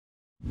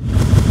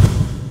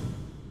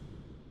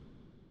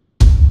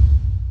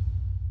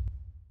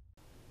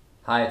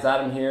Hi, it's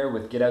Adam here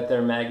with Get Out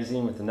There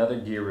magazine with another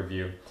gear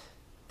review.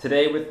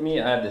 Today with me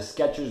I have the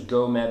Skechers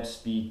GOmeb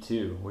Speed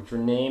 2, which were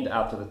named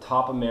after the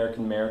top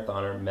American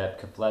marathoner Meb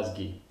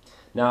Keflezighi.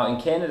 Now in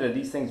Canada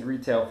these things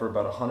retail for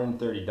about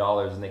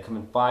 $130 and they come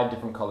in 5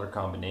 different color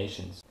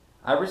combinations.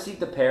 I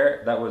received a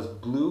pair that was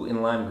blue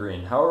and lime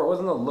green, however it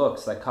wasn't the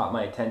looks that caught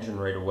my attention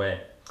right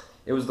away.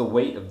 It was the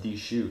weight of these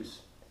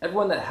shoes.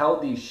 Everyone that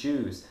held these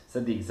shoes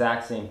said the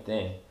exact same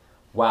thing.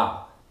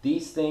 Wow,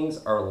 these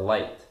things are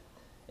light.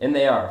 And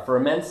they are. For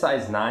a men's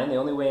size 9, they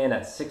only weigh in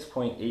at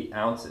 6.8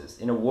 ounces.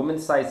 In a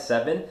woman's size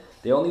 7,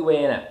 they only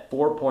weigh in at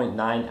 4.9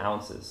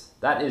 ounces.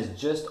 That is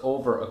just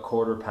over a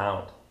quarter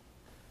pound.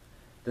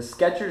 The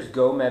Skechers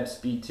GOmeb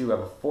Speed 2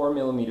 have a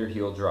 4mm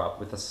heel drop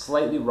with a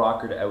slightly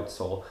rockered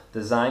outsole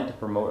designed to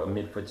promote a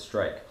midfoot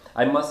strike.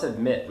 I must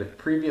admit, with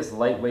previous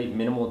lightweight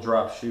minimal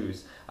drop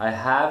shoes, I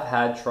have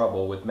had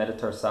trouble with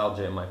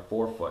metatarsalgia in my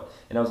forefoot,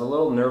 and I was a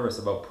little nervous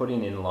about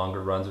putting in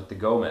longer runs with the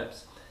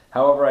GOmebs.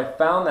 However, I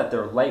found that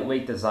their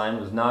lightweight design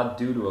was not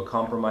due to a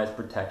compromised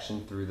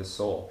protection through the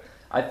sole.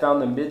 I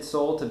found the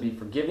midsole to be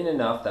forgiving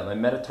enough that my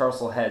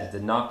metatarsal heads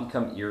did not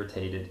become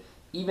irritated,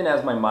 even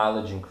as my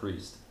mileage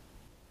increased.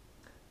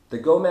 The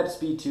GOmeb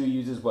Speed 2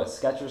 uses what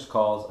Skechers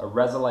calls a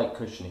Resilite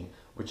cushioning,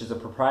 which is a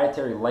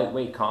proprietary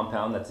lightweight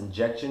compound that's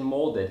injection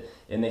molded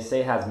and they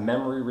say has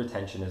memory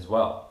retention as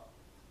well.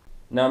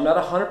 Now I'm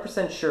not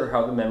 100% sure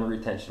how the memory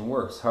retention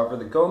works, however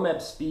the GOmeb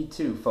Speed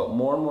 2 felt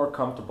more and more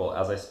comfortable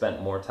as I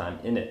spent more time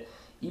in it.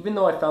 Even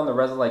though I found the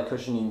Resilite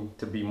cushioning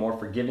to be more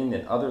forgiving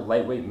than other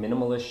lightweight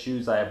minimalist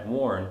shoes I have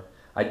worn,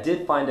 I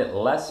did find it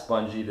less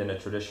spongy than a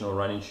traditional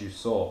running shoe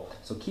sole,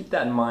 so keep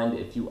that in mind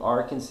if you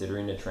are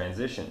considering a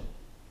transition.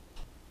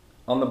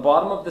 On the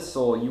bottom of the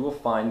sole you will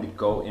find the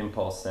Go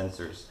Impulse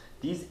sensors.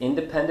 These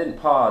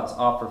independent pods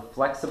offer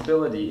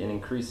flexibility and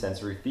increased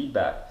sensory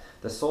feedback.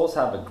 The soles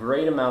have a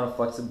great amount of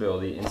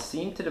flexibility and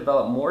seem to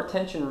develop more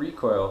tension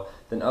recoil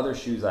than other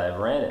shoes I have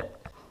ran in.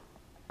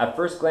 At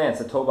first glance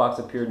the toe box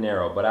appeared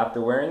narrow, but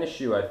after wearing the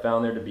shoe I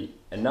found there to be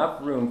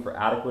enough room for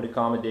adequate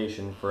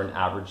accommodation for an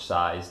average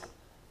sized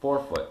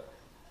forefoot.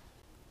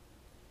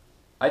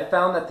 I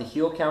found that the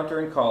heel counter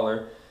and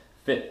collar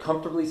fit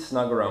comfortably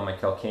snug around my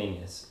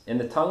calcaneus, and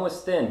the tongue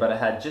was thin but I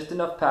had just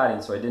enough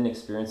padding so I didn't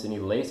experience any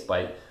lace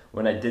bite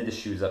when I did the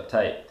shoes up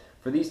tight.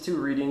 For these two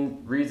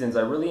reasons,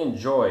 I really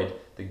enjoyed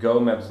the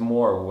GOmebs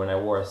more when I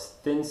wore a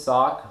thin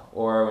sock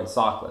or when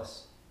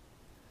sockless.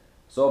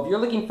 So if you're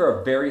looking for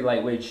a very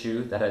lightweight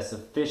shoe that has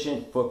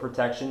sufficient foot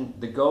protection,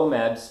 the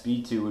GOmeb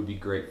Speed 2 would be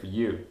great for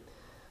you.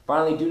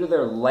 Finally, due to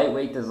their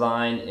lightweight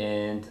design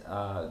and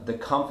the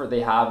comfort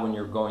they have when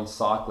you're going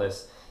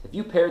sockless, if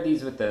you pair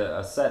these with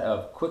a set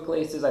of quick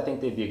laces, I think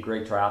they'd be a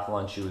great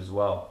triathlon shoe as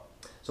well.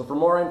 So for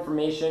more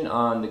information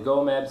on the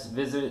GOmebs,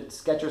 visit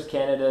Skechers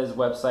Canada's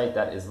website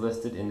that is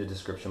listed in the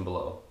description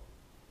below.